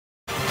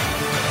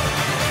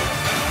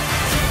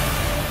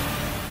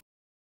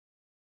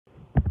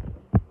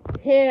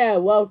here,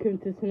 welcome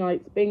to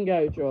tonight's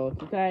bingo draw.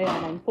 Today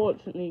I'm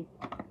unfortunately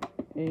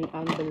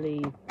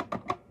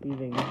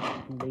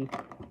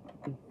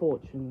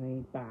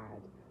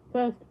bad.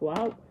 First ball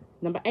out,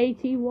 number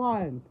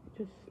 81. It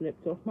just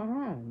slipped off my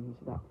hands,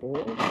 that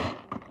ball.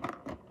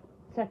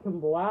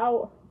 Second ball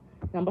out,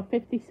 number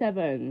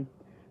 57.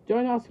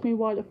 Don't ask me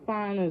why the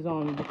fan is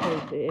on,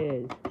 because it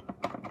is.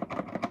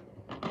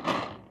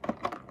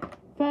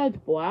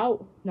 Third ball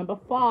out, number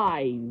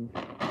 5.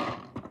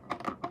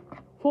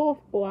 Fourth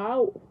ball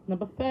out,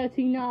 number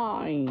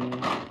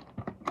 39.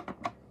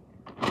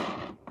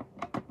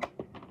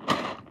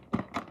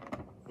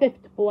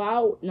 Fifth ball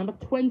out, number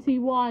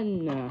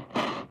 21.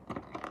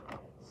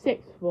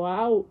 Sixth ball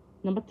out,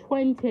 number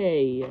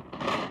 20.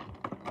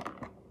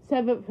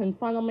 Seventh and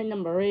final main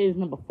number is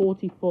number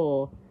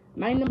 44.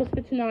 Main numbers for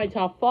tonight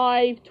are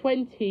 5,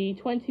 20,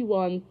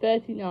 21,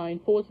 39,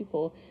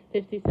 44,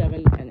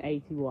 57 and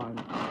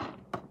 81.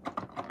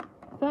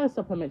 First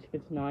supplementary for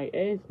tonight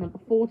is number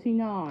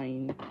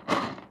 49.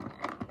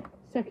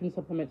 Second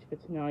supplementary for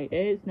tonight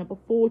is number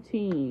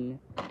 14.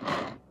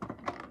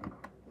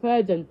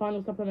 Third and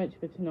final supplementary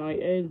for tonight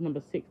is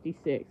number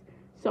 66.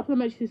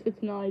 Supplementaries for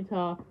tonight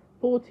are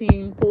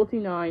 14,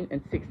 49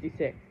 and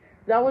 66.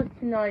 That was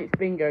tonight's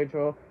bingo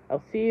draw.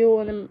 I'll see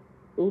you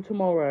all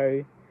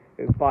tomorrow.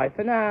 Bye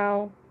for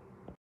now.